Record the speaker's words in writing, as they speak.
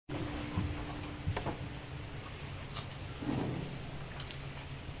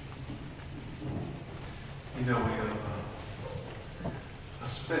You know, we have a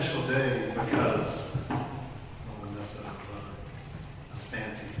special day because, I don't want to mess it up, that's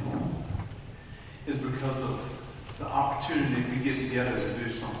fancy, is because of the opportunity we get together to do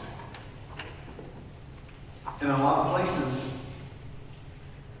something. In a lot of places,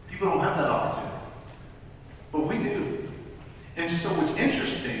 people don't have that opportunity, but we do. And so what's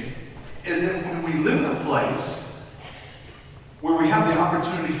interesting is that when we live in a place where we have the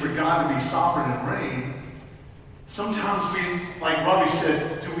opportunity for God to be sovereign and reign, sometimes we, like Robbie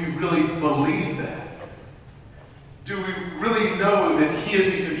said, do we really believe that? Do we really know that He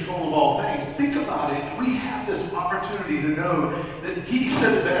is in control of all things? Think about it. We have this opportunity to know that He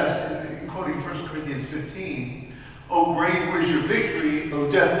said it best, in quoting 1 Corinthians 15, "O grave, where's your victory? O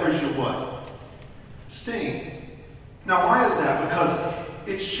death, where's your what? Sting." Now, why is that? Because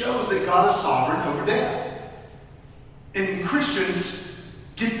it shows that God is sovereign over death. And Christians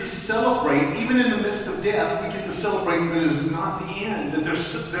get to celebrate, even in the midst of death, we get to celebrate that it is not the end, that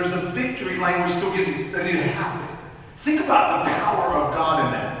there's a victory line we're still getting ready to happen. Think about the power of God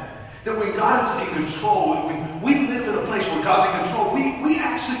in that. That when God is in control, when we live in a place where God's in control, we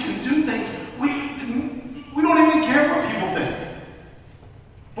actually can do things. We don't even care what people think.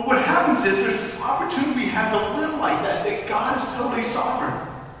 But what happens is there's this opportunity we have to live like that God is totally sovereign.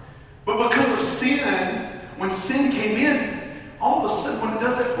 But because of sin, when sin came in, all of a sudden when it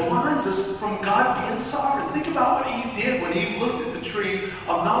does, it blinds us from God being sovereign. Think about what Eve did when Eve looked at the tree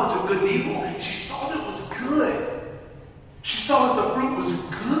of knowledge of good and evil. She saw that it was good. She saw that the fruit was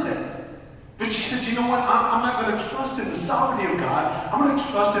good. But she said, you know what? I'm not going to trust in the sovereignty of God. I'm going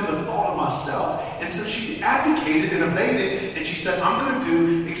to trust in the thought of myself. And so she abdicated and obeyed it. And she said, I'm going to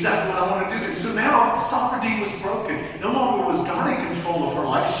do exactly what I want to do. And so now sovereignty was broken. No longer was God in control of her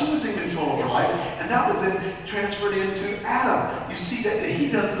life. She was in control of her life. And that was then transferred into Adam. You see that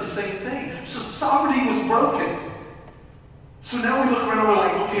he does the same thing. So sovereignty was broken. So now we look around and we're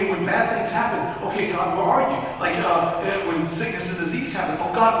like, okay, when bad things happen, okay, God, where are you? Like when sickness and disease happen,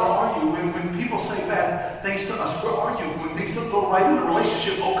 oh God, where are you? When people say bad things to us, where are you? When things don't go right in a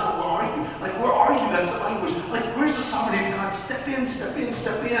relationship, oh God, where are you? Like, where are you? That's the language. Like, where's the sovereignty of God? Step in, step in,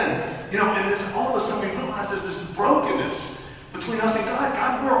 step in. You know, and this, all of a sudden we realize there's this brokenness between us and God.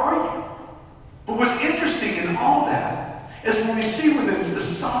 God, where are you? But what's interesting in all that is when we see when the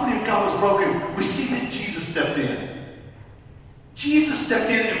sovereignty of God was broken, we see that Jesus stepped in. Jesus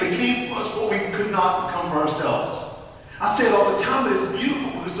stepped in and became for us what we could not become for ourselves. I say it all the time, but it's beautiful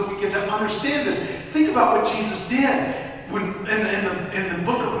because so we get to understand this. Think about what Jesus did when in the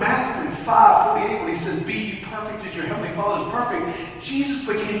book of Matthew in 5:48, when he says, "Be ye perfect as your heavenly Father is perfect." Jesus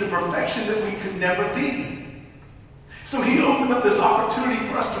became the perfection that we could never be. So he opened up this opportunity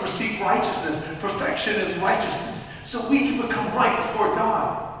for us to receive righteousness. Perfection is righteousness. So we can become right before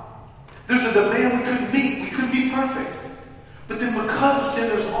God. There's a demand we couldn't meet. We couldn't be perfect. But then because of sin,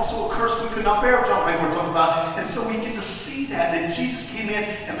 there's also a curse we could not bear, John Piper talked about. And so we get to see that Jesus came in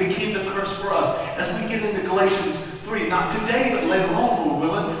and became the curse for us. As we get into Galatians 3, not today, but later on, Lord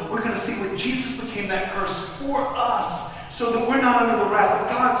willing, we're going to see where Jesus became that curse for us so that we're not under the wrath of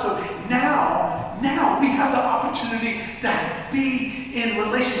God. So now we have the opportunity to be in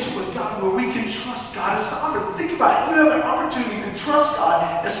relationship with God where we can trust God as sovereign. Think about it. You have an opportunity to trust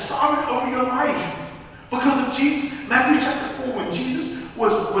God as sovereign over your life. Because of Jesus, Matthew chapter 4, when Jesus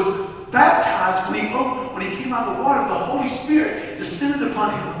was baptized, when he came out of the water, the Holy Spirit descended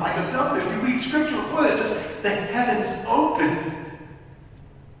upon him like a dove. If you read scripture before that, it says the heavens opened.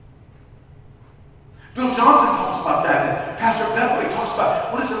 Bill Johnson talks about that, and Pastor Bethany talks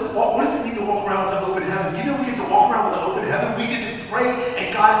about what does it mean to walk around with an open heaven? You know, we get to walk around with an open heaven. We get to pray,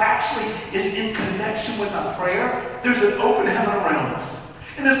 and God actually is in connection with our prayer. There's an open heaven around us.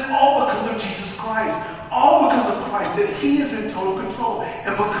 And it's all because of Jesus Christ. All because of Christ, that He is in total control.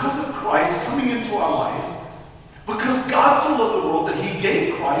 And because of Christ coming into our lives, because God so loved the world that He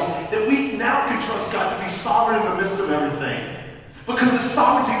gave Christ, that we now can trust God to be sovereign in the midst of everything. Because the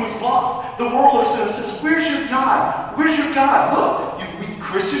sovereignty was blocked. The world looks at us and says, where's your God? Where's your God? Look, we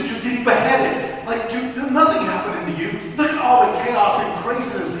Christians, you're getting beheaded. Like, there's nothing happening to you. Look at all the chaos and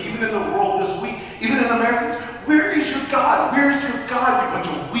craziness, even in the world this week, even in Americans. Where is your God? Where is your God, you bunch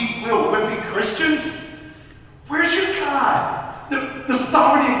of weak-willed, wimpy Christians? Where's your God? The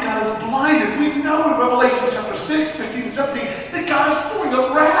sovereignty of God is blinded. We know in Revelation chapter 6, 15, 17, that God is storing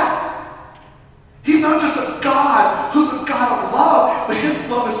up wrath. He's not just a God who's a God of love, but His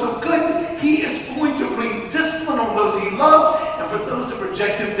love is so good, He is going to bring discipline on those He loves, and for those that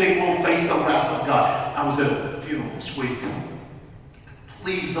reject Him, they will face the wrath of God. I was at a funeral this week.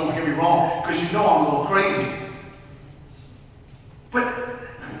 Please don't hear me wrong, because you know I'm a little crazy. But the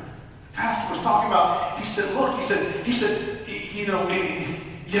pastor was was talking about, he said, look, you know,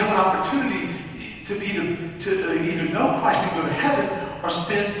 you have an opportunity to either know Christ and go to heaven, or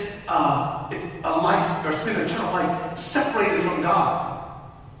spend spend eternal life separated from God.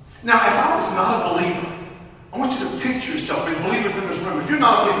 Now, if I was not a believer, I want you to picture yourself, and believers in this room, if you're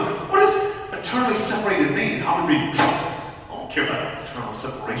not a believer, what does eternally separated mean? I don't care about eternal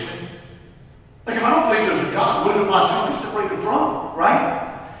separation. Like, if I don't believe there's a God, what am I eternally separated from, right?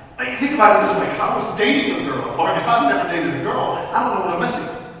 Like, think about it this way. If I was dating a girl, or if I've never dated a girl, I don't know what I'm missing.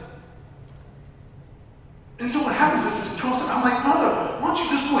 And so what happens is this close, I'm like, brother, why don't you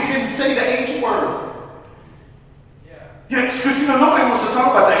just go ahead and say the H word? Yeah, because, you know, nobody wants to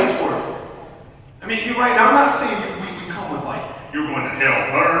talk about the H word. I mean, you're right. Now, I'm not saying we come with like, you're going to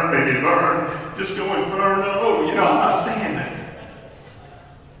hell, burn, baby, burn, just go and burn, oh, you know, I'm not saying that.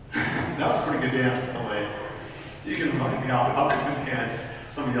 That was a pretty good dance, by the way. You can invite me out. I'll come and dance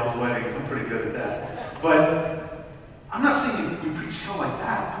some of y'all's weddings. I'm pretty good at that. But I'm not saying we preach hell like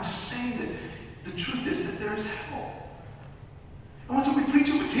that. I'm just saying that the truth is that there is hell. And once we preach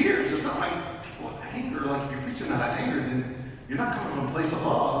it with tears, it's not like people with anger. Like, if you're preaching out of anger, then you're not coming from a place of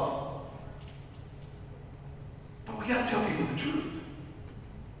love. But we got to tell people the truth.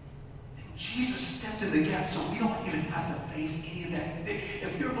 And Jesus stepped in the gap so we don't even have to face any of that.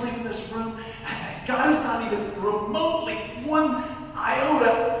 If you're a believer in this room, God is not even remotely one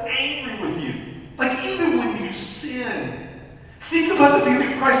iota angry with you. Like, even when you sin, think about the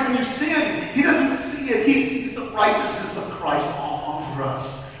beauty of Christ. When you sin, he doesn't see it. He sees the righteousness of Christ all over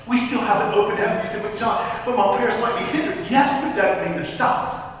us. We still have an open heaven. You say, but John, but my prayers might be hindered. Yes, but that doesn't mean they're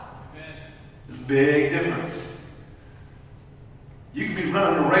stopped. There's a big difference. You can be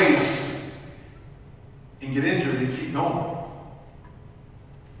running a race and get injured and keep going.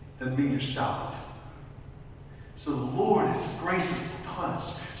 Doesn't mean you're stopped. So the Lord, His grace is upon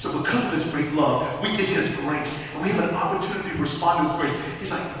us. So because of His great love, we get His grace. And we have an opportunity to respond to His grace.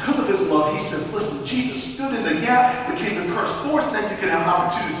 He's like, because of His love, He says, listen, Jesus stood in the gap, became the curse for us, and then you can have an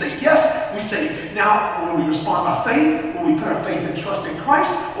opportunity to say yes. We say, now, when we respond by faith, when we put our faith and trust in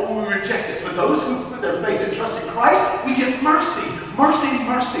Christ, or when we reject it. For those who put their faith and trust in Christ, we get mercy, mercy,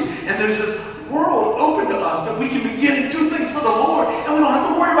 mercy. And there's this world open to us that we can begin to do things for the Lord, and we don't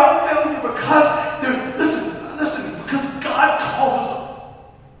have to worry about failure because listen, because God calls us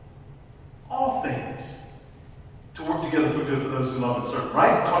all things to work together for good for those who love and serve,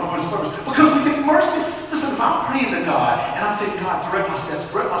 right? According to His purpose. Because we get mercy. Listen, if I'm praying to God and I'm saying, God, direct my steps,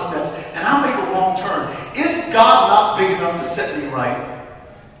 and I make a wrong turn, is God not big enough to set me right?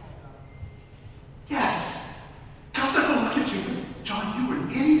 Yes. God's not going to look at you and say, John, you were an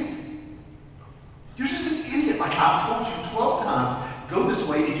idiot. You're just an idiot. Like, I've told you 12 times, go this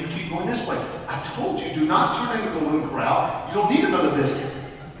way, and you keep going this way. I told you, do not turn into the Golden Corral. You don't need another biscuit.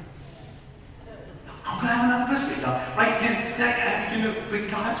 I'm going to have another biscuit, God. Right? But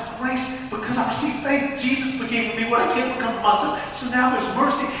God's grace, because I received faith, Jesus became for me what I can't become for myself. So now there's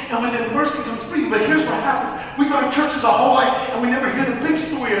mercy, and within mercy comes freedom. But here's what happens. We go to churches our whole life, and we never hear the big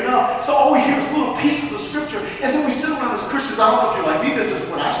story enough. So all we hear is little pieces of Scripture. And then we sit around as Christians. I don't know if you're like me. This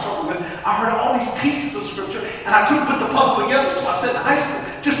is what I struggle with. I heard all these pieces of Scripture, and I couldn't put the puzzle together. So I sat in high school,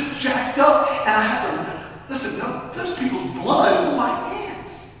 just jacked up, and I had to, listen, there's people's blood is on my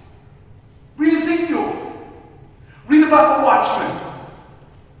hands. Read Ezekiel. Read about the watchman.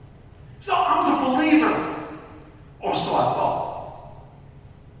 So I was a believer, or so I thought.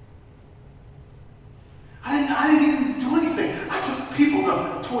 I didn't even do anything. I took people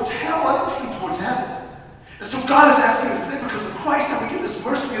towards hell. I didn't take them towards heaven. And so God is asking us today, because of Christ, now we get this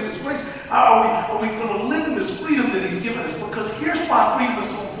mercy, we get this grace. Are we going to live in this freedom that He's given us? Because here's why freedom is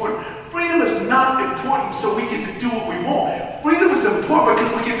so important. Freedom is not important so we get to do what we want. Freedom is important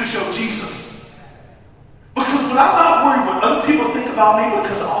because we get to show Jesus. Because when I'm not worried what other people think about me,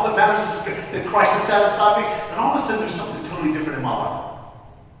 because all that matters is that Christ has satisfied me, and all of a sudden there's something totally different in my life.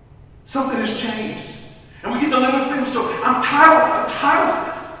 Something has changed. And we get to live in freedom. So I'm tired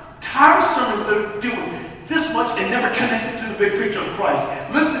of sermons that deal with this much and never connected to the big picture of Christ.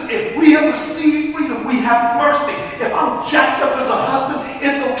 Listen, if we have received freedom, we have mercy. If I'm jacked up as a husband,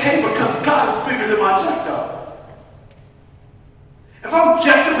 it's okay because God is bigger than my jacked up. If I'm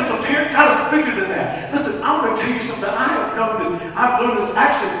jacked up as a parent, God is bigger than that. Listen, I'm going to tell you something. I have known this. I've learned this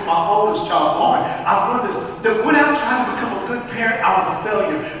actually from my oldest child, Lauren. I've learned this, that when I tried to become a good parent, I was a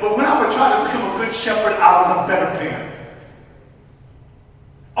failure. But when I would try to become a good shepherd, I was a better parent.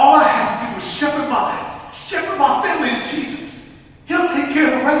 All I had to do was shepherd my family to Jesus. He'll take care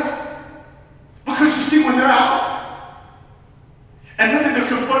of the rest. Because you see, when they're out, and maybe they're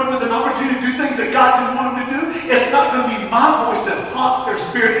confronted with an opportunity to do things that God didn't want them to do, it's not going to be my voice that haunts their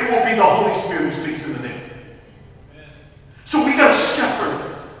spirit. It will be the Holy Spirit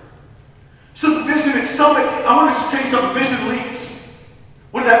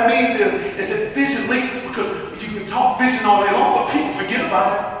that means is that vision leaks because you can talk vision all day long, but people forget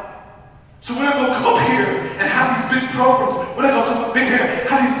about it. So we're not going to come up here and have these big programs. We're not going to come up big here and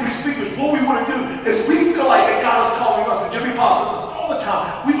have these big speakers. What we want to do is we feel like that God is calling us, and Jimmy Paul says this all the time,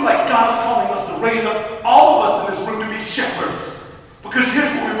 we feel like God is calling us to raise up all of us in this room to be shepherds. Because here's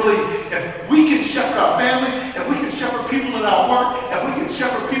what we believe. If we can shepherd our families, if we can shepherd people in our work, if we can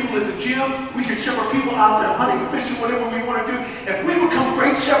shepherd people at the gym, we can shepherd people out there hunting, fishing, whatever we want to do. If we become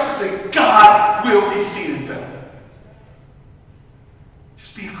great shepherds, then God will be seen and felt.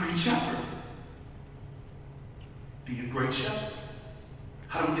 Just be a great shepherd. Be a great shepherd.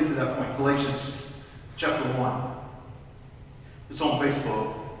 How do we get to that point? Galations chapter 1. It's on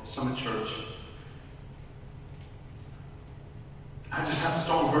Facebook, Summit Church. I just have to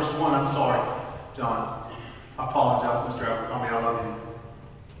start with verse 1. I'm sorry, John. I apologize, Mr. Abercrombie. I love you.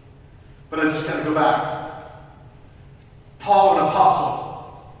 But I just got to go back. Paul, an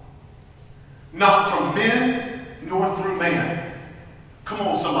apostle, not from men nor through man. Come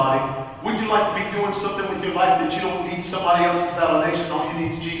on, somebody. Would you like to be doing something with your life that you don't need somebody else's validation? All you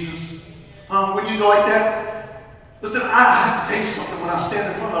need is Jesus. Wouldn't you like that? Listen, I have to tell you something. When I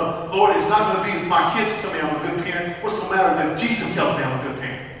stand in front of the Lord, it's not going to be if my kids tell me I'm a good parent. What's the matter if Jesus tells me I'm a good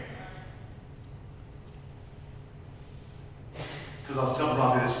parent? Because I was telling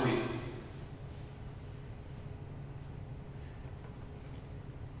Robbie this week.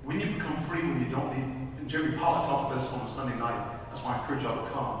 When you become free, when you don't need, and Jeremy Pollack talked about this on a Sunday night. That's why I encourage y'all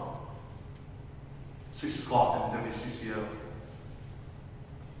to come. 6 o'clock in the WCCO.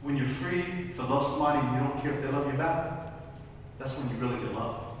 When you're free to love somebody and you don't care if they love you back, that's when you really get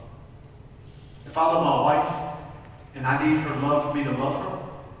love. If I love my wife and I need her love for me to love her,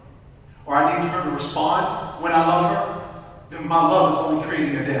 or I need her to respond when I love her, then my love is only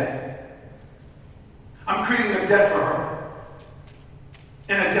creating a debt. I'm creating a debt for her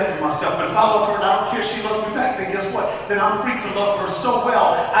and a debt for myself. But if I love her and I don't care if she loves me back, then guess what? Then I'm free to love her so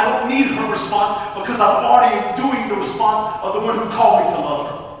well. I don't need her response because I'm already doing the response of the one who called me to love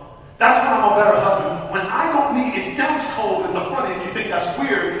her. That's when I'm a better husband. When I don't need, it sounds cold at the front end, you think that's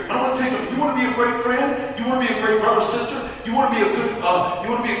weird, but I want to tell you something. You want to be a great friend? You want to be a great brother, sister? You want to be a good husband?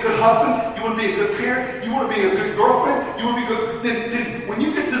 You want to be a good parent? You want to be a good girlfriend? You want to be good? Then when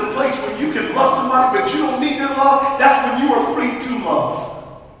you get to the place where you can love somebody, but you don't need their love, that's when you are free to love.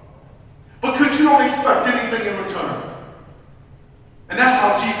 Because you don't expect anything in return. And that's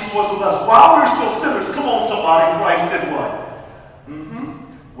how Jesus was with us. While we were still sinners, come on somebody, Christ did what?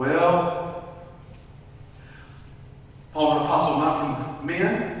 Well, Paul, an apostle, not from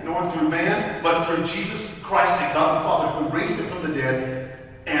men, nor through man, but through Jesus Christ and God the Father, who raised him from the dead,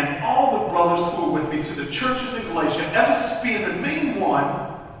 and all the brothers who are with me, to the churches in Galatia, Ephesus being the main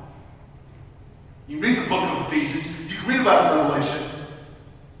one. You read the book of Ephesians, you can read about Revelation.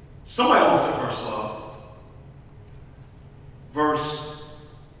 Somebody else at first love. Verse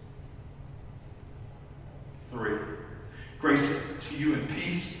 3. Grace to you and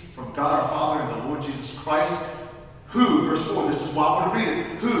peace from God our Father and the Lord Jesus Christ, who, verse 4, this is why I want to read it,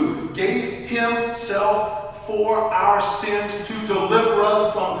 who gave himself for our sins to deliver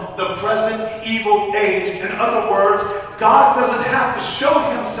us from the present evil age. In other words, God doesn't have to show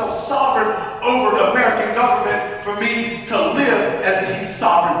himself sovereign over the American government for me to live as if he's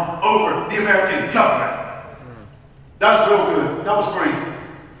sovereign over the American government. That's real good. That was free.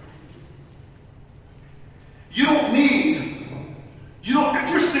 If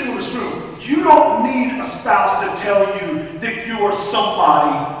you're single in this room, you don't need a spouse to tell you that you are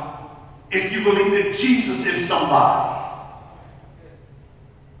somebody if you believe that Jesus is somebody.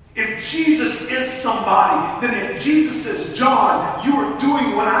 If Jesus is somebody, then if Jesus says, John, you are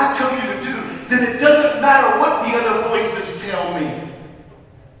doing what I tell you to do, then it doesn't matter what the other voices tell me.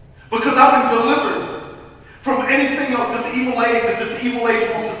 Because I've been delivered from anything else, this evil age that this evil age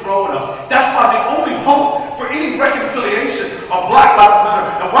wants to throw at us. That's why the only hope for any reconciliation of Black Lives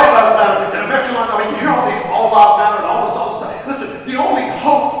Matter and White Lives Matter and American Lives Matter, you hear all these all lives matter and all this other stuff. Listen, the only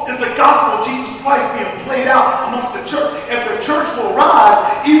hope is the gospel of Jesus Christ being played out amongst the church. If the church will rise,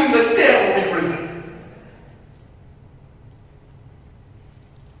 even the dead will be risen.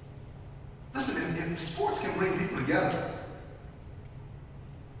 Listen, if sports can bring people together,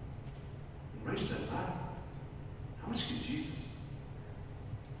 race doesn't matter. How much can Jesus?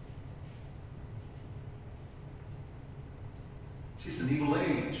 See, it's an evil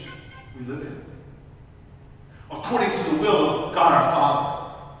age we live in. According to the will of God our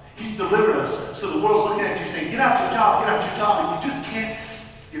Father, he's delivered us. So the world's looking at you saying, get out your job, and you just can't.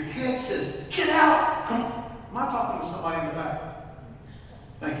 Your head says, get out. Come on. Am I talking to somebody in the back?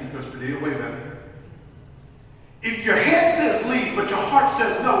 Thank you, Coach Padilla. Wait a minute. If your head says leave, but your heart says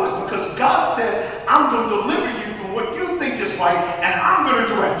says no, it's because God says, I'm going to deliver you from what you think is right, and I'm going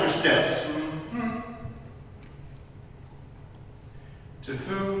to direct your steps. Mm-hmm. To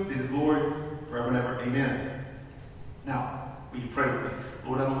whom be the glory forever and ever. Amen. Now, will you pray with me?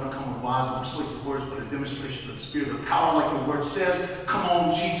 Lord, I don't want to come with wise and persuasive words, but a demonstration of the Spirit of power, like your word says. Come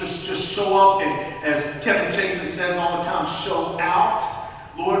on, Jesus, just show up. And as Kevin Chapin says all the time, show out.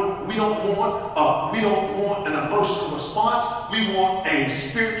 Lord, we don't want an emotional response. We want a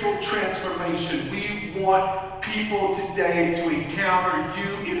spiritual transformation. We want people today to encounter you.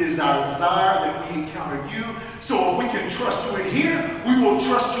 It is our desire that we encounter you. So if we can trust you in here, we will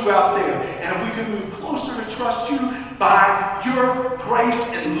trust you out there. And if we can move closer to trust you by your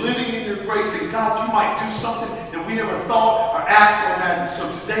grace and living in your grace, and God, you might do something that we never thought or asked or imagined.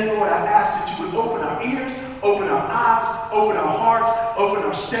 So today, Lord, I ask that you would open our ears, open our eyes, open our hearts, open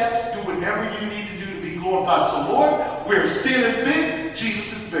our steps, do whatever you need to do to be glorified. So, Lord, where sin is big,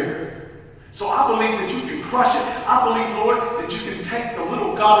 Jesus is bigger. So I believe that you can crush it. I believe, Lord, that you can take the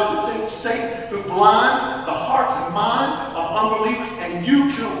little God of the Satan who blinds the hearts and minds of unbelievers, and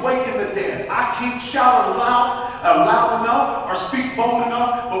you can awaken the dead. I can't shout loud enough or speak bold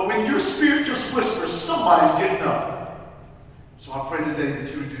enough, but when your spirit just whispers, somebody's getting up. So I pray today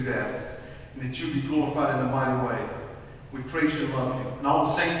that you would do that, and that you would be glorified in a mighty way. We praise you and love you. And all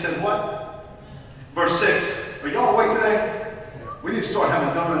the saints said what? Verse 6. Are y'all awake today? We need to start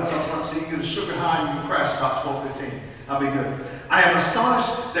having donuts up front so you can get a sugar high and you can crash about 12:15. That'll be good. I am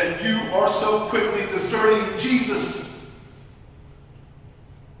astonished that you are so quickly deserting Jesus,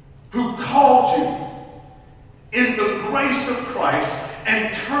 who called you in the grace of Christ,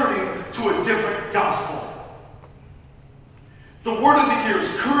 and turning to a different gospel. The word of the year is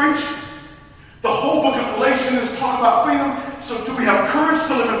courage. The whole book of Galations is talking about freedom. So do we have courage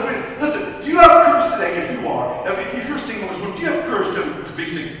to live in freedom? Listen, do you have courage today, if you are? If you're single in this room, do you have courage to be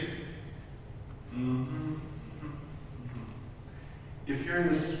single? Mm-hmm. If you're in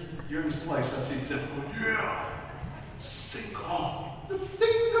this place, I see you say, oh yeah, single. The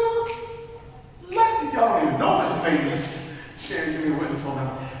single. Y'all don't even know about the ladies. Sharon, give me a witness on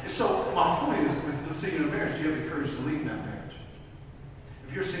that. And so my point is, let's say you're in a marriage, do you have the courage to leave that marriage?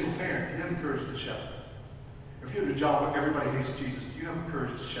 If you're a single parent, do you have the courage to shepherd? If you're at a job where everybody hates Jesus, do you have the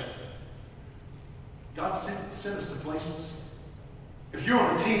courage to shepherd? God sent us to places. If you're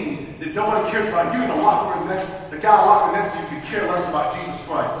on a team that nobody cares about, you in the locker room the guy locker room next to you could care less about Jesus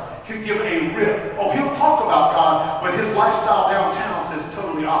Christ. Could give a rip. Oh, he'll talk about God, but his lifestyle downtown says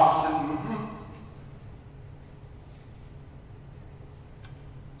totally opposite. Mm-hmm.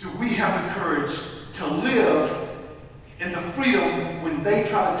 Do we have the courage to live in the freedom when they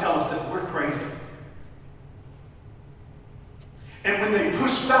try to tell us that we're crazy? And when they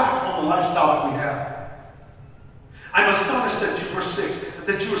push back on the lifestyle that we have. I'm astonished at you, verse 6,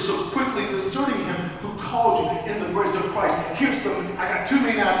 that you are so quickly deserting him who called you in the grace of Christ. I got two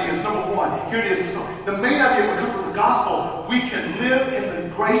main ideas. Number one, here it is. So the main idea, because of the gospel, we can live in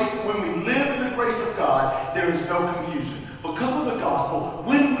the grace. When we live in the grace of God, there is no confusion. Because of the gospel,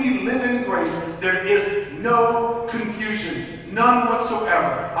 when we live in grace, there is no confusion. None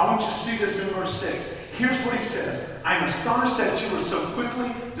whatsoever. I want you to see this in verse 6. Here's what he says. I am astonished that you are so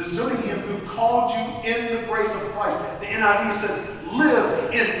quickly deserting him who called you in the grace of Christ. The NIV says,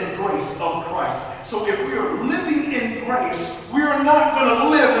 live in the grace of Christ. So if we are living in grace, we are not going to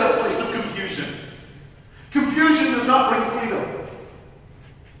live in a place of confusion. Confusion does not bring freedom,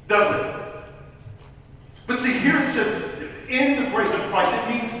 does it? But see, here it says, in the grace of Christ, it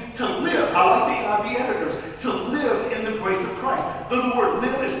means to live. I like the NIV editors. To live in the grace of Christ. Though the word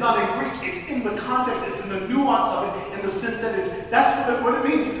live is not in Greek, it's in the context, it's in the nuance of it, in the sense that that's what it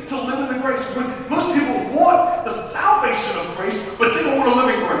means, to live in the grace. When most people want the salvation of grace, but they don't want to live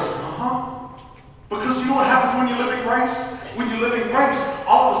in grace. Because you know what happens when you live in grace? When you live in grace,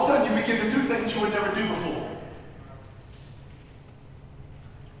 all of a sudden you begin to do things you would never do before.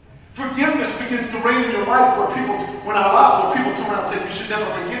 Forgiveness begins to reign in your life where people turn around and say, you should never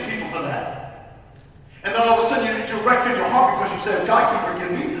forgive people for that. And then all of a sudden you're wrecked in your heart because you say, if God can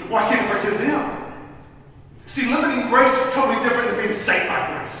forgive me, why can't I forgive them? See, living in grace is totally different than being saved by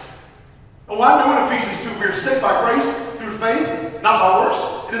grace. Oh, I know in Ephesians 2, we are saved by grace through faith, not by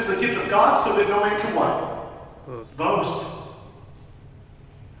works. It is the gift of God so that no man can what? Boast.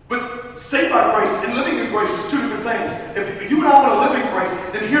 But saved by grace and living in grace is two different things. If you and I want to live in grace,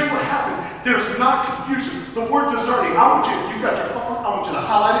 then here's what happens. There's not confusion. The word deserting, I want you, if you got your phone, I want you to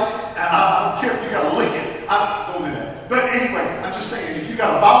highlight it, and I don't care if you got to link it. I don't do that. But anyway, I'm just saying, if you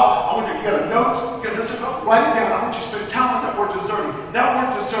got a Bible, I want you, if you got a note, write it down. I want you to spend time with that word deserting. That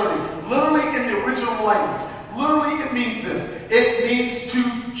word deserting, literally in the original language, literally it means this. It means means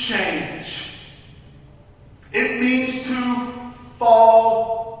to change. It means to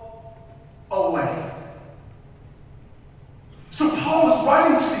fall away. So Paul is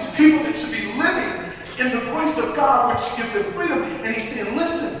writing to these people that should be living in the grace of God, which gives them freedom. And he's saying,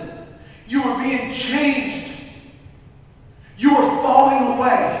 listen, you are being changed. You are falling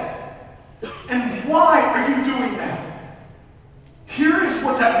away. And why are you doing that? Here is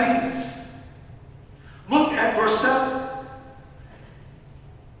what that means. Look at verse 7.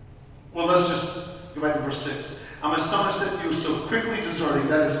 Well, let's just go back to verse 6. I'm astonished that you are so quickly deserting,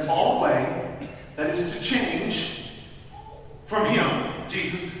 that is, fall away, that is to change from him,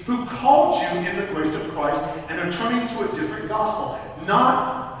 Jesus, who called you in the grace of Christ, and are turning to a different gospel.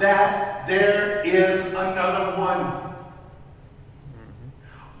 Not that there is another one,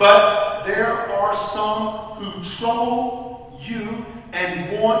 but there are some who trouble you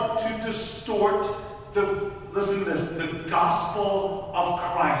and want to distort the gospel of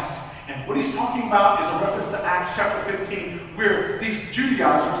Christ. And what he's talking about is a reference to Acts chapter 15, where these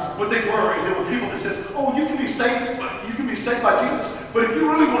Judaizers, what they were, is they were people that said, oh, you can be saved, but you can be saved by Jesus. But if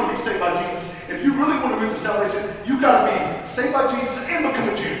you really want to be saved by Jesus, if you really want to move to salvation, you got to be saved by Jesus and become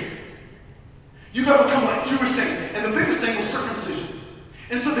a Jew. You got to become like Jewish things. And the biggest thing was circumcision.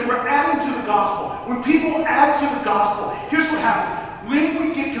 And so they were adding to the gospel. When people add to the gospel, here's what happens. When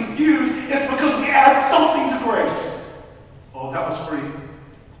we get confused, it's because we add something to grace. Oh, that was free.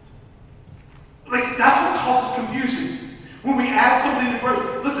 Like, that's what causes confusion. When we add something to grace.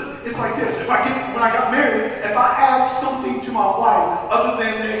 Listen, it's like this. When I got married, if I add something to my wife other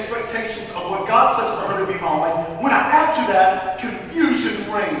than the expectations of what God says for her to be my wife, when I add to that, confusion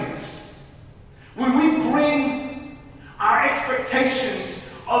reigns. When we bring our expectations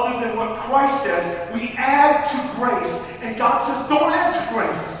other than what Christ says, we add to grace. And God says, don't add to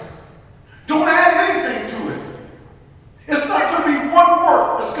grace. Don't add anything to it. It's not going to be one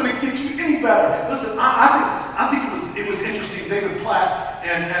work that's going to get you any better. Listen, I think it was interesting. David Platt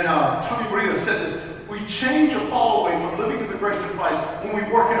and Tony Marita said this. We change or fall away from living in the grace of Christ when we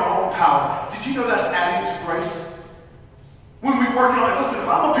work in our own power. Did you know that's adding to grace? When we work in our own, listen, if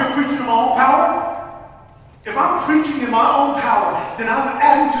I'm up here preaching in my own power, if I'm preaching in my own power, then I'm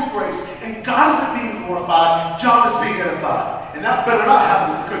adding to grace. And God isn't being glorified. John is being edified. And that better not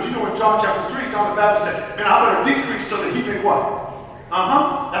happen, because you know in John chapter 3, John the Baptist said, man, I better decrease so that he may what?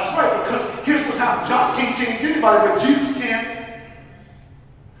 That's right, because here's what's happened. John can't change anybody, but Jesus can.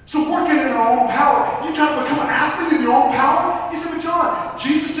 So working in our own power. You trying to become an athlete in your own power? He said, but John,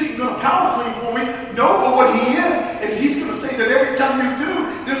 Jesus isn't going to power clean for me. No, but what he is he's going to say that every time you do,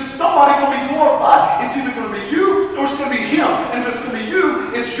 there's somebody going to be glorified. It's either going to be you or it's going to be him. And if it's going to be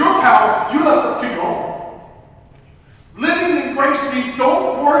you, it's your power. You left up to your own. Living in grace means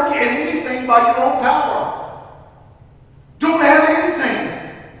don't work at anything by your own power. Don't add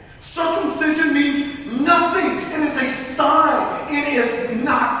anything. Circumcision means nothing. It is a sign. It is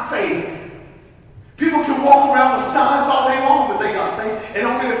not faith. People can walk around with signs all day long, but they got faith. They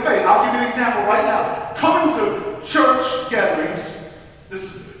don't get a faith. I'll give you an example right now. Coming to church gatherings,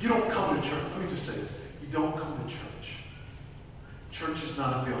 you don't come to church. Let me just say this. You don't come to church. Church is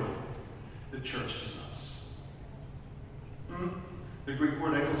not a building. The church is us. The Greek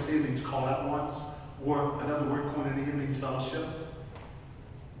word ecclesia means called out once, or another word, koinonia, means fellowship.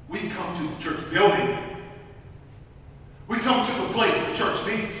 We come to the church building. We come to the place the church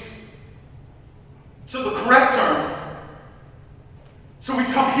meets. So the correct term. So we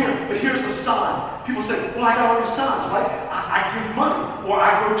come here, but here's the sign. People say, well, I got all these signs, right? I give money, or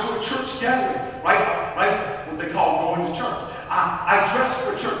I go to a church gathering, right? What they call going to church. I dress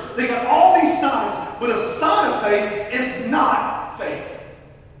for church. They got all these signs, but a sign of faith is not faith.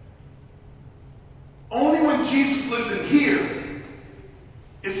 Only when Jesus lives in here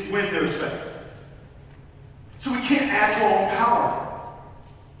is when there's faith. So we can't add to our own power.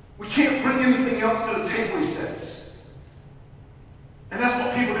 We can't bring anything else to the table, he says. And that's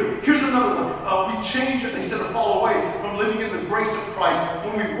what people do. Here's another one. We change it, they said, to fall away from living in the grace of Christ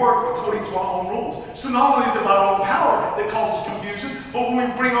when we work according to our own rules. So not only is it about our own power that causes confusion, but when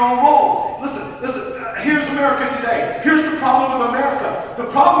we bring our own rules. Listen, here's America today. Here's the problem with America. The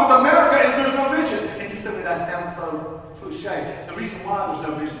problem with America is there's no vision. And you said that sounds so cliche. The reason why there's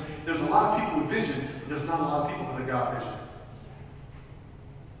no vision, there's a lot of people with vision, but there's not a lot of people with a God vision.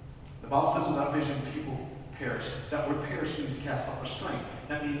 The Bible says without vision, people perish. That word perish means cast off restraint.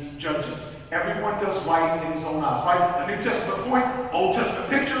 That means judges. Everyone does right in his own eyes, right? A New Testament point, Old Testament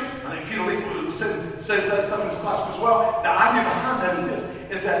picture. I think Peter Lee says that stuff in his class as well. The idea behind that is this,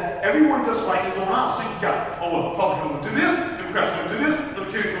 is that everyone does right in his own eyes. So you've got, Republicans going to do this, Democrats going to do this,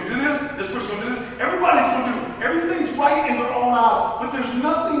 Libertarians going to do this person's going to do this. Everybody's going to do everything's right in their own own eyes, but there's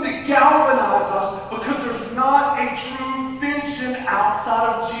nothing to galvanize us because there's not a true vision outside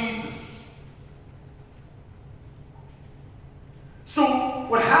of Jesus. So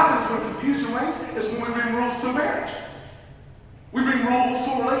what happens when confusion reigns is when we bring rules to a marriage. We bring rules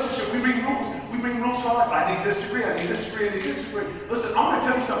to a relationship. We bring rules. We bring rules to our life. I need this degree. I need this degree. I need this degree. Listen, I'm going to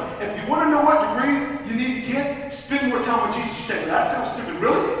tell you something. If you want to know what degree you need to get, spend more time with Jesus. You say, well, that sounds stupid.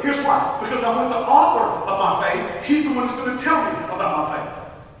 Really? Here's why. Because I'm with the author of my faith. He's the one who's going to tell me about my faith.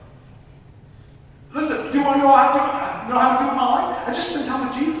 Listen, you want to know how to do it in my life? I just spend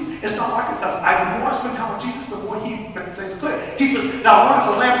time with Jesus. It's not rocket science. The more I spend time with Jesus, the more he makes things clear. He says, now one is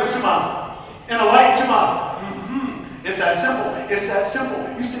a lamp unto mine and a light to mine. It's that simple. It's that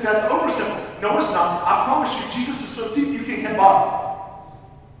simple. You say that's over simple. No, it's not. I promise you, Jesus is so deep you can't hit bottom.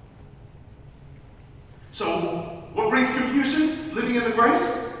 So, what brings confusion? Living in the grace.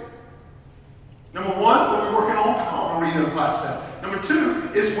 Number one, when we're working on, I'm going to read it in class set. Number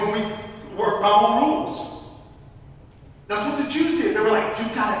two is when we work by our rules. That's what the Jews did. They were like,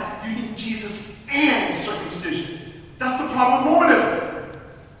 you need Jesus and circumcision. That's the problem with Mormonism.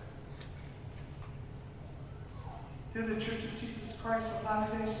 They're the Church of Jesus Christ of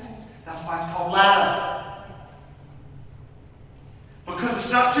Latter-day Saints. That's why it's called Latter. Because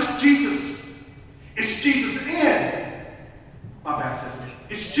it's not just Jesus. It's Jesus and my baptism.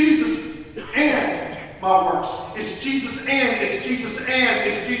 It's Jesus and my works. It's Jesus and, it's Jesus and,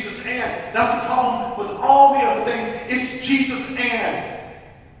 it's Jesus and. That's the problem with all the other things. It's Jesus and.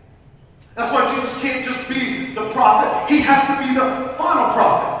 That's why Jesus can't just be the prophet. He has to be the final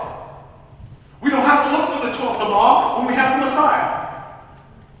prophet. We don't have to look for the 12th Imam when we have the Messiah.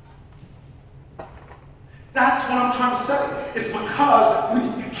 That's what I'm trying to say. It's because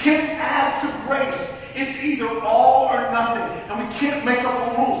you can't add to grace. It's either all or nothing. And we can't make up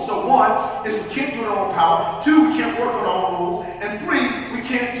our rules. So one is we can't do it on our own power. Two, we can't work on our own rules. And three, we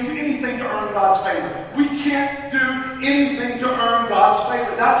can't do anything to earn God's favor. We can't do anything to earn God's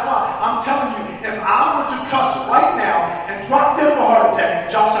favor. That's why I'm telling you, if I were to cuss right now and drop dead of a heart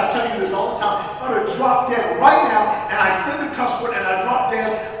attack, Josh, I tell you this all the time, if I were to drop dead right now and I said the cuss word and I drop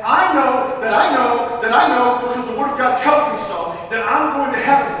dead, I know, because the Word of God tells me so, that I'm going to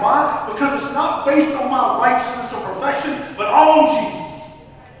heaven. Why? Because it's not based on my righteousness or perfection, but all on Jesus.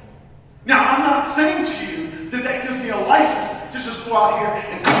 Now, I'm not saying to you that that gives me a license to just go out here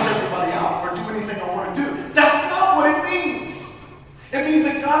and cuss everybody out or do anything I want to do. That's not what it means. It means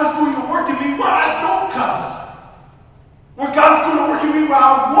that God is doing a work in me where I don't cuss. Where God is doing a work in me where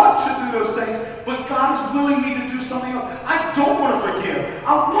I want to do those things, but God is willing me to do something else. I don't want to forgive.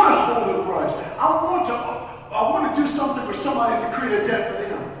 I want to hold a grudge. I want to do something for somebody to create a debt for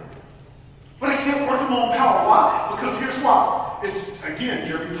them. But I can't work in my own power. Why? Because here's why. It's, again,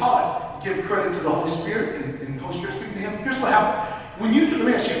 Jeremy Pollard. Give credit to the Holy Spirit and the Holy Spirit speaking to him. Here's what happens. Let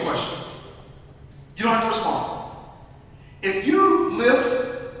me ask you a question. You don't have to respond. If you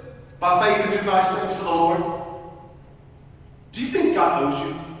live by faith and do nice things for the Lord, do you think God owes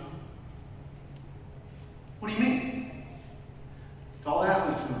you? What do you mean? To all the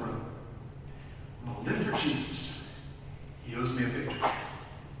athletes in the room, I'm going to live for Jesus. He owes me a victory.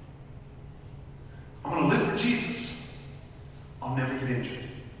 I'm going to live for Jesus. I'll never get injured.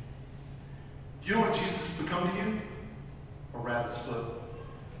 Do you know what Jesus has become to you? A rabbit's foot.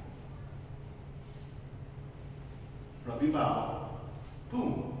 Rub your Bible.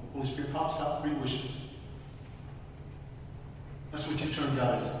 Boom. Holy Spirit pops out 3 wishes. That's what you turned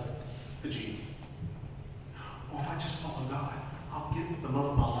God into. The genie. Well, if I just follow God, I'll get the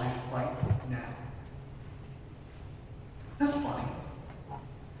love of my life right now. That's funny.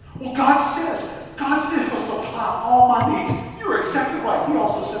 Well, God says he'll supply all my needs. You're exactly right. He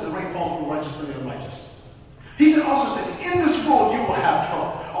also said the rain falls on the righteous and the unrighteous. He also said, in this world you will have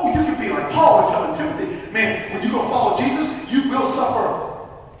trouble. Oh, you can be like Paul and telling Timothy, man, when you go follow Jesus, you will suffer.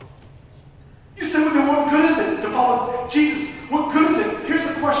 You say, well, then what good is it to follow Jesus? What good is it? Here's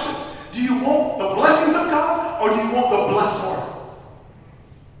the question. Do you want the blessings of God or do you want the blesser?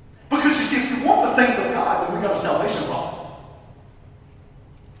 Because you see, if you want the things of God, then we got a salvation problem.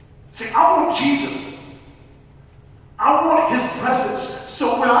 See, I want Jesus. I want his presence.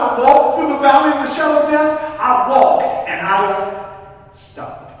 So when I walk through the valley of the shadow of death, I walk and I don't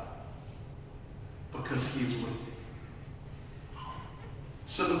stop. Because he is with me.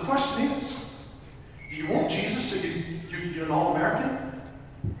 So the question is, do you want Jesus so you're an all-American?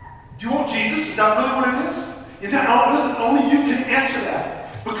 Do you want Jesus? Is that really what it is? Listen, only you can answer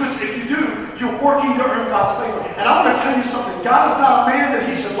that. Because if you do, you're working to earn God's favor. And I'm going to tell you something. God is not a man that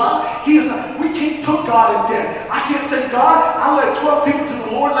he should lie. He is not. We can't put God in debt. I can't say, God, I led 12 people to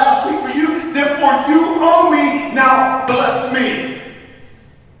the Lord last week for you. therefore you owe me, now bless me.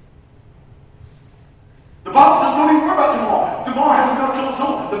 The Bible says don't even worry about tomorrow. Tomorrow has no trouble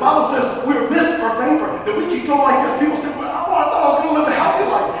someone. The Bible says we're mist or vapor, that we can go like this. People say, well, I thought I was going to live a healthy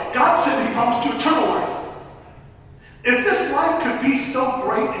life. God said he promised you eternal life. If this life could be so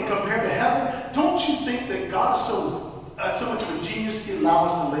great and compared to heaven, don't you think that God is so much of a genius he allowed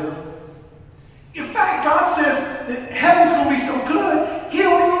us to live? In fact, God says that heaven's going to be so good, he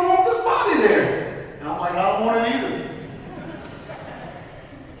don't even want this body there. And I'm like, I don't want it either.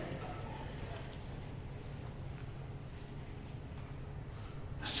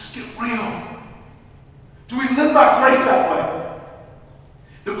 Let's just get real. Do we live by grace that way?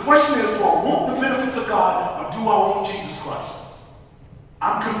 The question is, do I want the benefits of God or do I want Jesus Christ?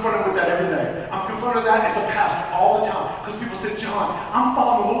 I'm confronted with that every day. I'm confronted with that as a pastor all the time. Because people say, John, I'm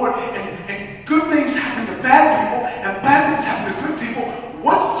following the Lord and good things happen to bad people and bad things happen to good people.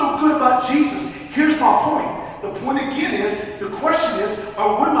 What's so good about Jesus? Here's my point. The point again is, the question is,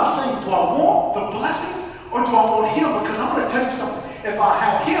 what am I saying? Do I want the blessings or do I want him? Because I'm going to tell you something. If I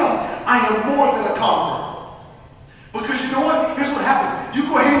have him, I am more than a conqueror. Because you know what? Here's what happens. You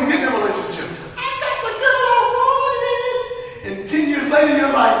go ahead and get in a relationship. I got the girl I wanted. And 10 years later,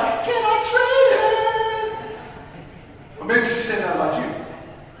 you're like, can I trade her? Or maybe she's saying that about you.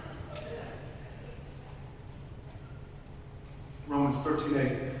 Romans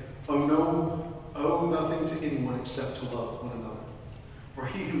 13:8. Owe nothing to anyone except to love one another. For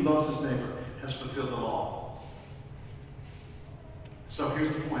he who loves his neighbor has fulfilled the law. So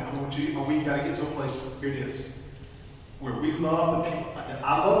here's the point. We got to get to a place, here it is, where we love the people.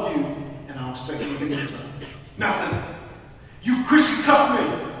 I love you, and I don't expect anything in return. Nothing. You Christian cuss me.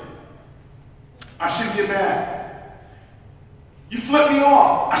 I shouldn't get mad. You flip me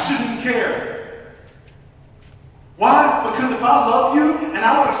off. I shouldn't even care. Why? Because if I love you and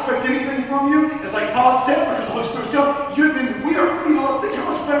I don't expect anything from you, it's like Paul said, because the Holy Spirit's telling you, then we are free to love. Think how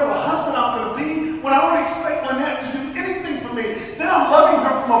much better of a husband I'm going to be when I don't expect Lynette to do anything for me. Then I'm loving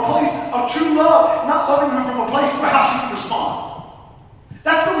her from a place of true love, not loving her from a place for how she can respond.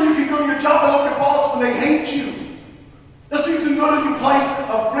 That's where you can go to your job and love your boss when they hate you. That's where you can go to your place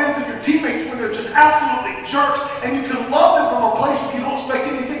of friends and your teammates when they're just absolutely jerks, and you can love them from a place where you don't expect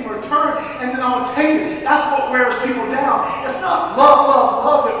anything in return. And then I'm going to tell you, that's what wears people down. It's not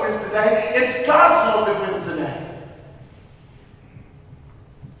love that wins the day. It's God's love that wins the day.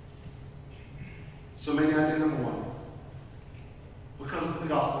 So maybe idea number one. Because of the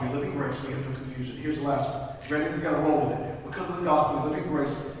gospel, we live in grace, we have no confusion. Here's the last one. Ready? We've got to roll with it. Because of the gospel, we live in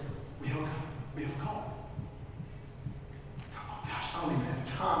grace, we have a call. Oh gosh, I don't even have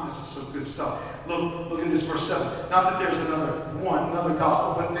time. This is so good stuff. Look at this, verse 7. Not that there's another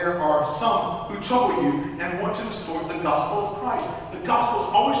gospel, but there are some who trouble you and want to distort the gospel of Christ. The gospel is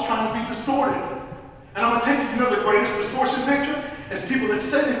always trying to be distorted. And I'm going to tell you, the greatest distortion picture is people that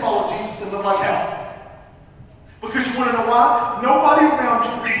say they follow Jesus and live like hell. Because you want to know why? Nobody around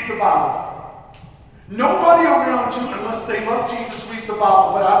you reads the Bible. Nobody around you, unless they love Jesus, reads the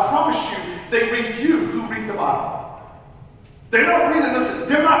Bible. But I promise you, they read you who read the Bible. They're not reading, listen,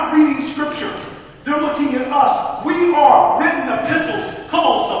 they're not reading Scripture. They're looking at us. We are written epistles. Come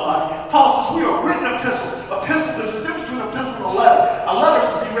on, somebody. Paul says we are written epistles. Epistles, there's a difference between an epistle and a letter. A letter is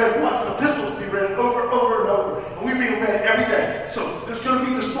to be read once, an epistle is to be read over and over. And we're being read every day. So there's going to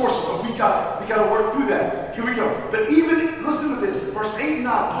be distortion, but we got to work through that. Here we go. But even, listen to this, verse 8 and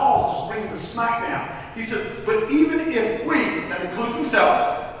 9, Paul's just bringing the smack down. He says, but even if we, that includes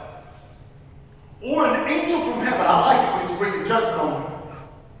himself, or an angel from heaven, I like it when he's bringing judgment on them,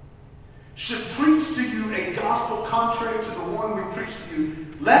 should preach to you a gospel contrary to the one we preach to you,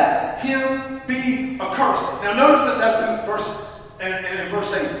 let him be accursed. Now notice that that's in verse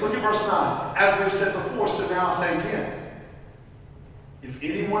 8. Look at verse 9. As we've said before, so now I say again. If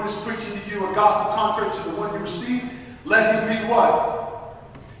anyone is preaching to you a gospel contrary to the one you received, let him be what?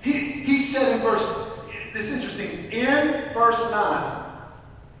 He said in it's interesting, in verse 9,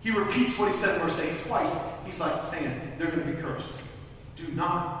 he repeats what he said in verse 8 twice. He's like saying, they're going to be cursed. Do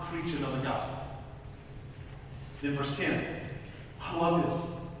not preach another gospel. Then verse 10, I love this.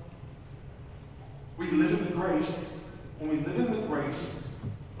 We live in the grace. When we live in the grace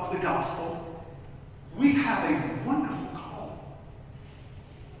of the gospel, we have a wonderful calling.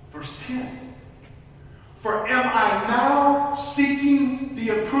 Verse 10, for am I now seeking the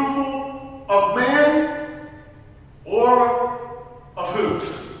approval of man or of who?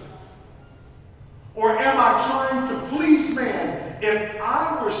 Or am I trying to please man? If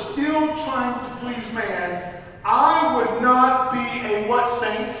I were still trying to please man, I would not be a what,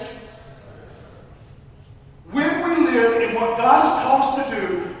 saints? When we live in what God has called us to do,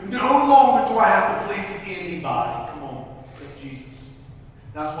 No longer do I have to please anybody. Come on, except Jesus.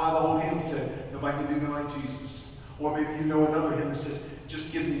 That's why the old hymn said, nobody can do me like Jesus. Or maybe you know another hymn that says,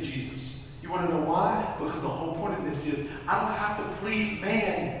 just give me Jesus. You want to know why? Because the whole point of this is, I don't have to please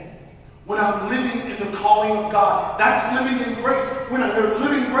man. When I'm living in the calling of God, that's living in grace. When there's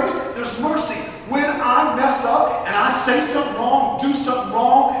living grace, there's mercy. When I mess up and I say something wrong, do something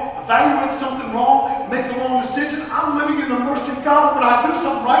wrong, evaluate something wrong, make the wrong decision, I'm living in the mercy of God. When I do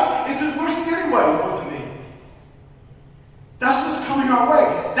something right, it's His mercy anyway. It wasn't me. That's what's coming our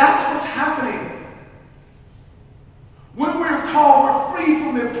way. That's what's happening. When we're called, we're free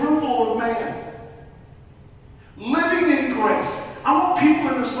from the approval of man. Living in grace. I want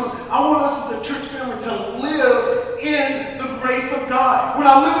people in this room, I want us as a church family to live in the grace of God. When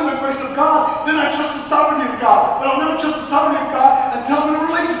I live in the grace of God, then I trust the sovereignty of God. But I'll never trust the sovereignty of God until I'm in a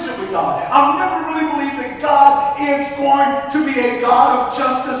relationship with God. I'll never really believe that God is going to be a God of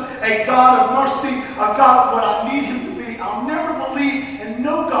justice, a God of mercy, a God of what I need Him to be. I'll never believe and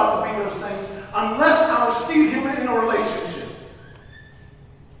know God to be those things unless I receive Him in a relationship.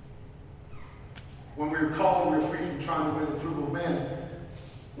 When we are called, we are free from trying to win the approval of man.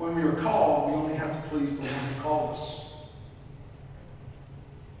 When we are called, we only have to please the one who called us.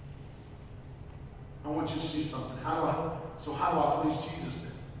 I want you to see something. How do I please Jesus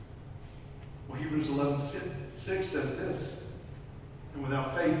then? Well, Hebrews 11:6 says this. And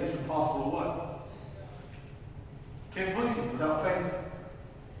without faith, it's impossible to what? Can't please Him without faith.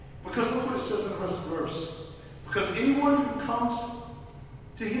 Because look what it says in the rest of the verse. Because anyone who comes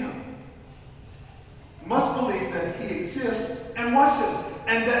to Him must believe that He exists, and watch this,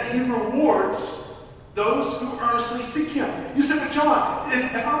 and that He rewards those who earnestly seek Him. You said, but John,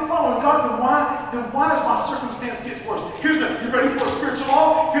 if I'm following God, then why does my circumstance get worse? You ready for a spiritual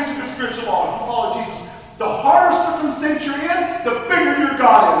law? Here's a good spiritual law. If you follow Jesus, the harder circumstance you're in, the bigger your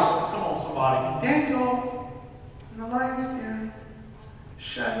God is. Come on, somebody. Daniel, in the lion's den,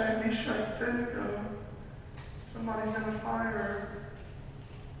 Shadrach, Meshach, Abednego, somebody's in a fire.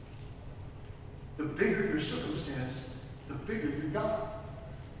 The bigger your circumstance, the bigger your God.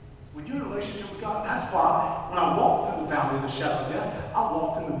 When you're in a relationship with God, that's why when I walk through the valley of the shadow of death, I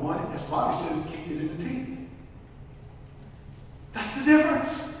walk in the one, as Bobby said, kicked it in the teeth. That's the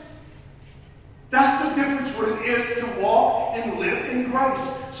difference. That's the difference what it is to walk and live in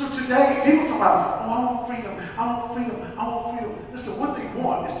grace. So today, people talk about, I want freedom, I want freedom, I want freedom. Listen, what they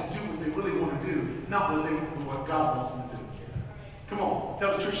want is to do what they really want to do, not what God wants them to do. Come on,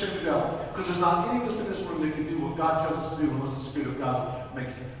 tell the church shame the devil. Because there's not any of us in this room that can do what God tells us to do unless the Spirit of God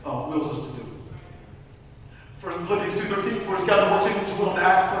wills us to do. For Philippians 2:13, for His God works in you to will and to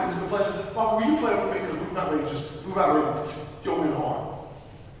act according to His good pleasure. Well, will you play with me? Because we're about ready to go in hard.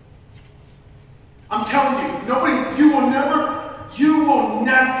 I'm telling you, you will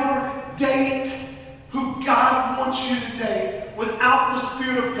never date who God wants you to date without the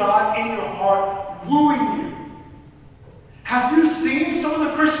Spirit of God in your heart wooing you. Have you seen some of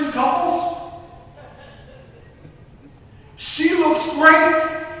the Christian couples? She looks great.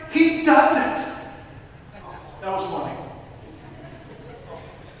 He doesn't. That was funny.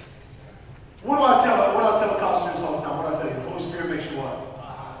 What do I tell college students all the time? What do I tell you? The Holy Spirit makes you what?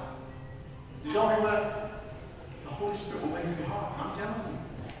 Did y'all hear that? The Holy Spirit will make you hot. I'm telling you.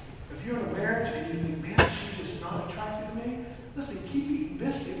 If you're in a marriage and you think, man, she's just not attracted to me, listen, keep eating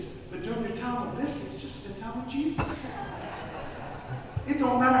biscuits, but during your time with biscuits, just spend time with Jesus. It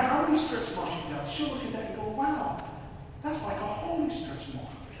don't matter how many stretch marks you got. She'll look at that and go, wow, that's like a holy stretch mark.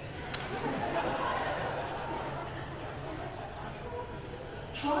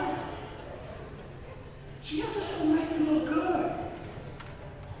 Try it. Jesus will make you look good.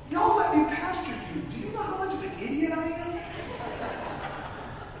 Y'all let me pastor you. Do you know how much of an idiot I am?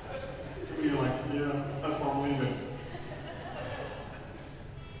 Some of you are like, yeah, that's why I'm leaving.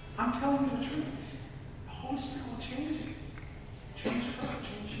 I'm telling you the truth. The Holy Spirit will change you. Change her,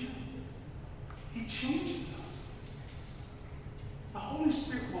 change you. He changes us. The Holy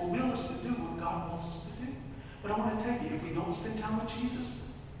Spirit will will us to do what God wants us to do. But I want to tell you, if we don't spend time with Jesus,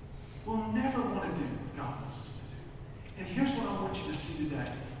 we'll never want to do what God wants us to do. And here's what I want you to see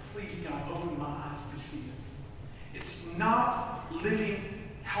today. Please, God, open my eyes to see it. It's not living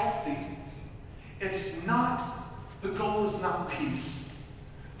healthy. It's not, the goal is not peace.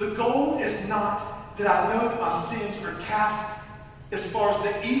 The goal is not that I know that my sins are cast as far as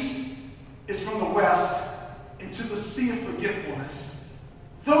the east is from the west into the sea of forgetfulness.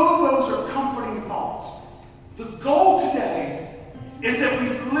 Though those are comforting thoughts, the goal today is that we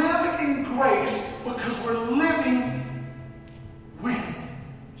live in grace because we're living with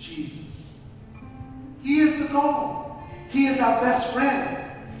Jesus. He is the goal. He is our best friend.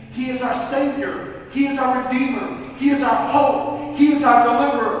 is our Savior. He is our Redeemer. He is our hope. He is our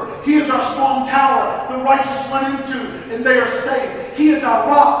deliverer. He is our strong tower the righteous run into and they are safe. He is our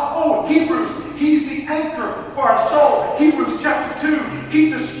rock. Oh, Hebrews, He's the anchor for our soul. Hebrews chapter 2,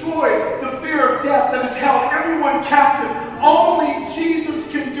 He destroyed the fear of death that has held everyone captive. Only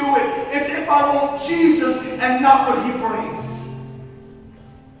Jesus can do it. It's if I want Jesus and not what He brings.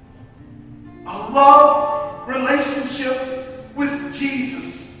 A love relationship with Jesus.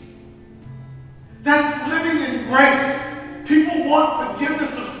 That's living in grace. People want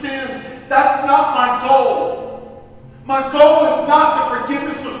forgiveness of sins. That's not my goal. My goal is not the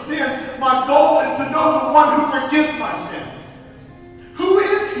forgiveness of sins. My goal is to know the one who forgives my sins. Who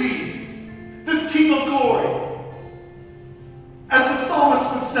is He? This King of glory. As the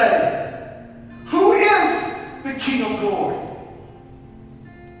psalmist would say, who is the King of glory?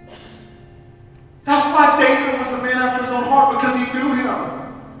 That's why David was a man after his own heart, because he knew Him.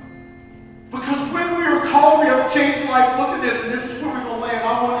 Because when we are called, we have changed life. Look at this, and this is where we're going to land.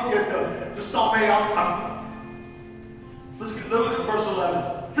 I want to get to Psalm 8. Let's look at verse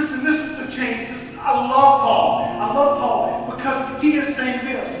 11. Listen, this is the change. I love Paul. I love Paul because he is saying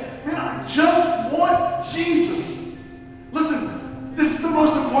this. Man, I just want Jesus. Listen, this is the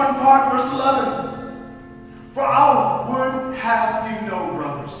most important part, verse 11. For I would have you know,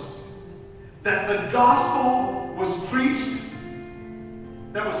 brothers, that the gospel was preached,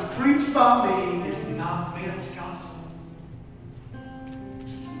 that was preached by me, is not man's gospel.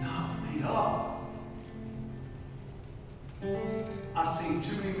 This is not made up. I've seen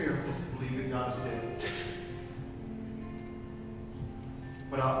too many miracles to believe that God is dead.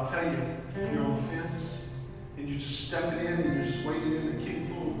 But I'll tell you, if you're on the fence and you're just stepping in and you're just wading in the kiddie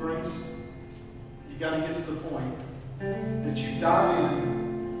pool of grace, you got to get to the point that you dive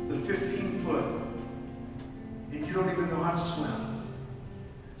in the 15-foot and you don't even know how to swim.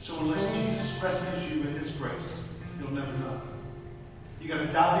 So unless Jesus rescues you in His grace, you'll never know. You got to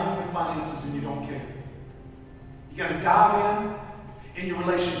dive in your finances and you don't care. You got to dive in your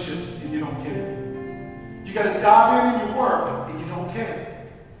relationships and you don't care. You got to dive in your work and you don't care.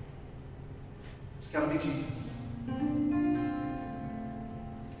 It's got to be Jesus.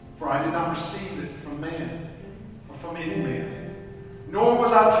 For I did not receive it from man or from any man, nor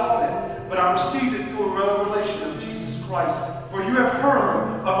was I taught it, but I received it through a revelation of Jesus Christ. For you have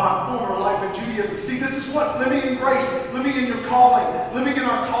heard of my former life in Judaism. See, this is what living in grace, living in your calling, living in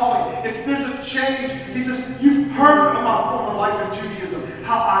our calling. There's a change. He says, you've heard of my former life in Judaism,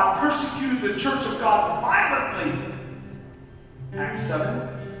 how I persecuted the church of God violently. Acts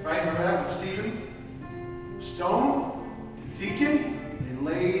 7, right? Remember that with Stephen? Stoned, the deacon, they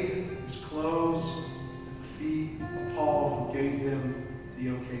laid his clothes at the feet of Paul, who gave them the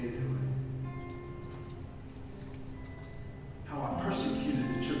okay to do it. How I persecuted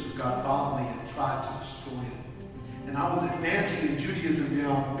the church of God violently and tried to destroy it. And I was advancing in Judaism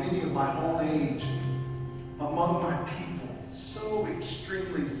beyond many of my own age among my people. So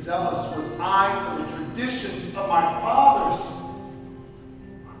extremely zealous was I for the traditions of my fathers.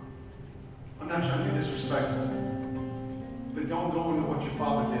 I'm not trying to be disrespectful, but don't go into what your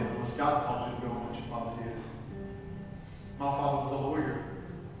father did unless God calls you to go into what your father did. My father was a lawyer,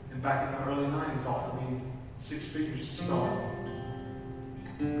 and back in the early 90s offered me 6 figures to start.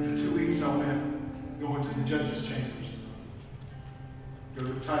 And for 2 weeks I went going to the judge's chambers, go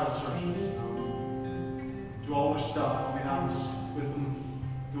to title searches, do all their stuff. I mean, I was with them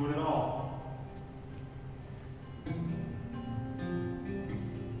doing it all. It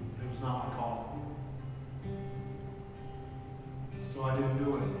was not my call. So I didn't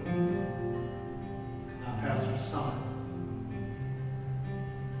do it. And I pastored a summit.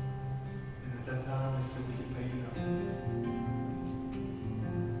 And at that time they said, we can pay you nothing.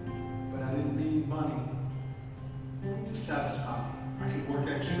 I didn't need money to satisfy me. I could work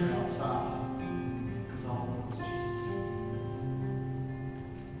extra outside because all I wanted was Jesus.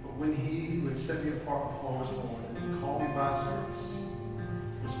 But when He who had set me apart before I was born and called me by His grace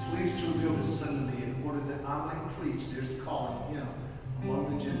was pleased to reveal His Son to me in order that I might preach, there's a calling, Him among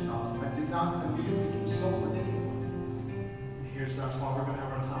the Gentiles. I did not immediately consult with anyone. And that's why we're going to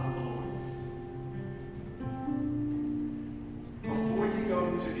have our time with the Lord. Before you go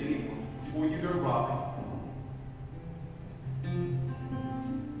to anyone, before you go to Robbie,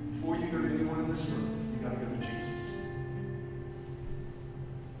 before you go to anyone in this room, you got to go to Jesus.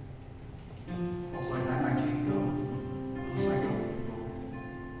 I was like, I can't go unless I go with the Lord.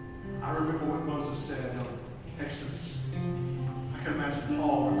 I remember what Moses said in Exodus. I can imagine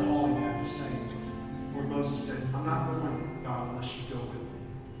Paul recalling that, just saying, where Moses said, I'm not going, God, unless you go with me.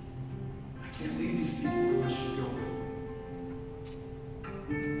 I can't lead these people unless you go with me.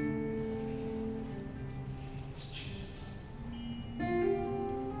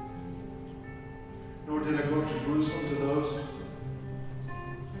 nor did I go up to Jerusalem to those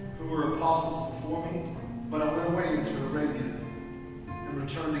who were apostles before me, but I went away into Arabia and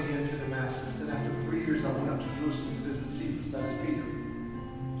returned again to Damascus. Then after 3 years I went up to Jerusalem to visit Cephas, that is Peter,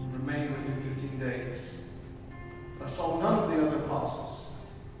 and remained with him 15 days. But I saw none of the other apostles,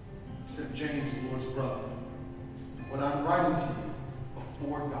 except James, the Lord's brother. What I'm writing to you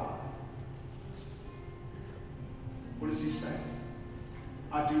before God. What does he say?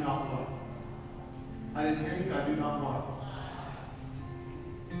 I do not what? I didn't hear you. I do not what?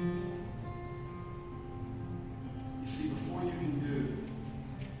 You see, before you can do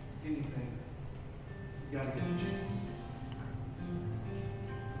anything, you got to get to Jesus.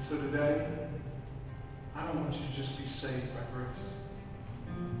 And so today, I don't want you to just be saved by grace.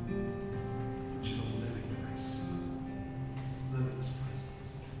 I want you to live in grace. Live in His presence.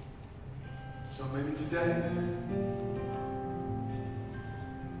 So maybe today,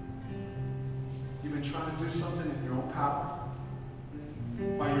 you've been trying to do something in your own power,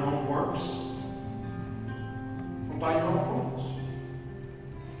 by your own works, or by your own rules.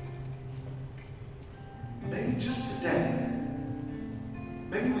 Maybe just today,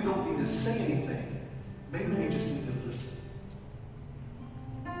 maybe we don't need to say anything. Maybe we just need to listen.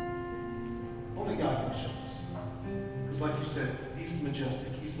 Only God can show us. Because like you said, He's the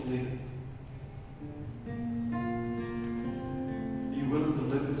majestic, He's the leader. Are you willing to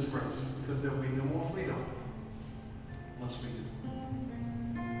live in His grace? Because there will be no more freedom unless we do.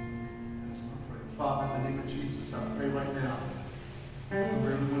 That's my prayer. Father, in the name of Jesus, I pray right now for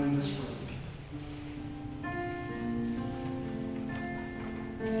everyone in this room.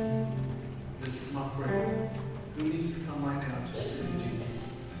 This is my prayer. Who needs to come right now? Just sing Jesus.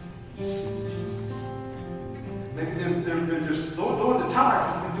 Just sing Jesus. Maybe they're just, Lord, they're tired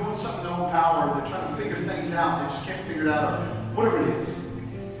because they've been doing something in their own power. They're trying to figure things out. They just can't figure it out, or whatever it is.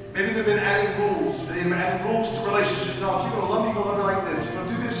 Maybe they've been adding rules. They've been adding rules to relationships. No, if you're going to love me, you're going to love me like this. You're going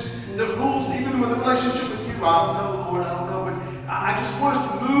to do this. The rules, even with a relationship with you, I don't know, Lord, I don't know. But I just want us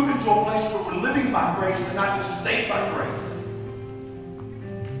to move into a place where we're living by grace and not just saved by grace.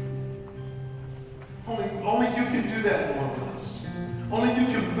 Only you can do that, Lord, with us. Only you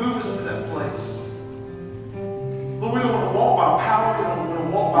can move us to that place. Lord, we don't want to walk by power. We don't want to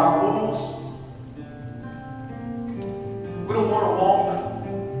walk by rules. We don't want to walk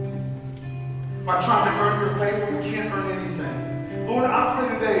by trying to earn your favor. We can't earn anything. Lord, I pray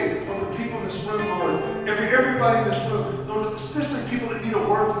today over the people in this room, Lord, everybody in this room, Lord, especially people that need a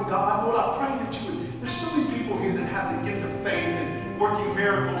word from God. Lord, I pray that you would. There's so many people here that have the gift of faith and working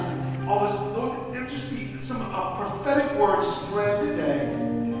miracles and all this. Lord, there just be some prophetic words spread today.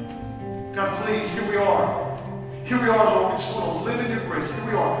 God, please, here we are. Here we are, Lord. We just want to live in your grace. Here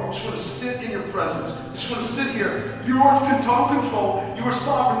we are. We just want to sit in your presence. We just want to sit here. You are in total control. You are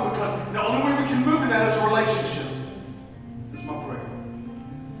sovereign, because the only way we can move in that is a relationship. That's my prayer.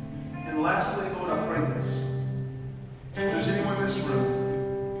 And lastly, Lord, I pray this. If there's anyone in this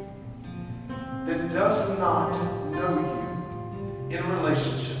room that does not know you in a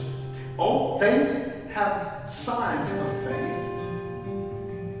relationship, they have signs of faith,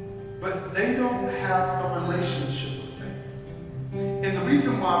 but they don't have a relationship with faith. And the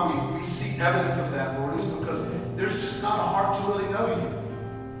reason why we see evidence of that, Lord, is because there's just not a heart to really know you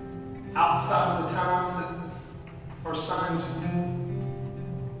outside of the times that are assigned to you.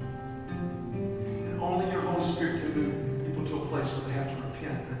 And only your Holy Spirit can move people to a place where they have to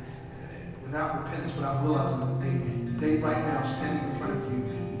repent. Without repentance, without realizing that they right now, standing in front of you,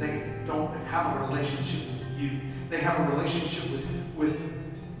 they don't have a relationship with you. They have a relationship with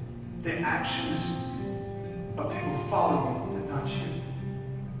the actions of people who follow you, but not you.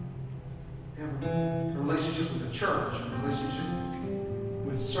 They have a relationship with the church, a relationship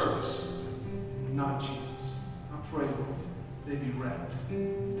with service, not Jesus. I pray, Lord, they be wrecked.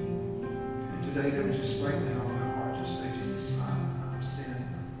 And today they would just right now in their heart just say, Jesus, I've sinned.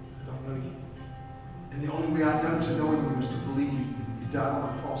 I don't know you. And the only way I know to knowing you is to believe you died on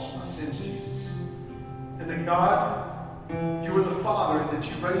the cross for my sins, Jesus. And that God, you were the Father, and that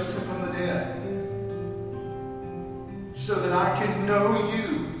you raised him from the dead so that I can know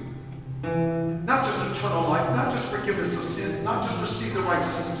you. Not just eternal life, not just forgiveness of sins, not just receive the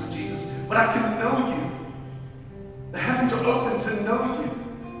righteousness of Jesus, but I can know you. The heavens are open to know you.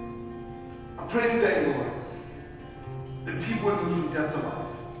 I pray today, Lord, that people would move from death to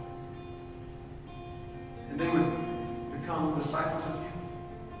life. And they would become disciples of you.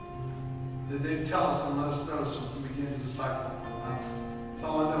 That they'd tell us and let us know so we can begin to disciple them. That's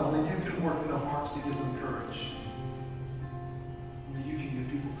all I know. Only you can work in their hearts to give them courage. Only you can give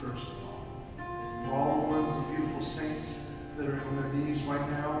people courage to follow. For all the ones, the beautiful saints that are on their knees right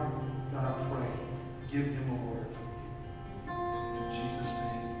now, God, I pray give him a word from you. In Jesus'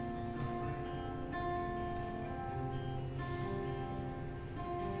 name, I pray.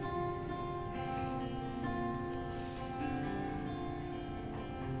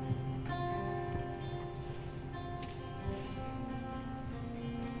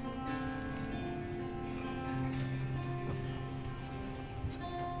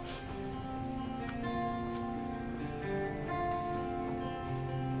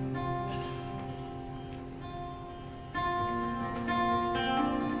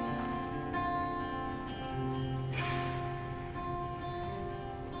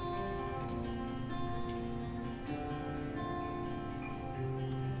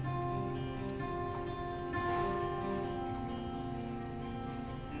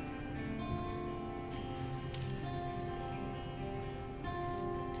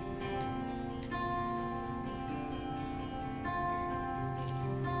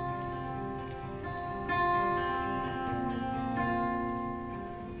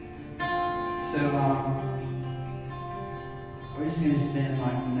 So we're just going to spend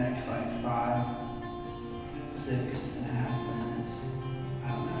like the next 5, 6.5 minutes. I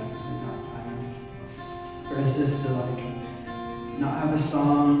don't know, we're not timing. For us just to not have a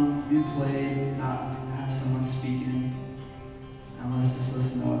song be played, not have someone speaking, and let's just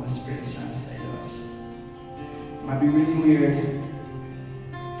listen to what the Spirit's trying to say to us. It might be really weird,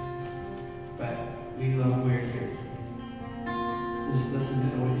 but we love weird here. Just listen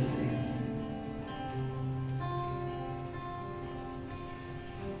to what he's saying.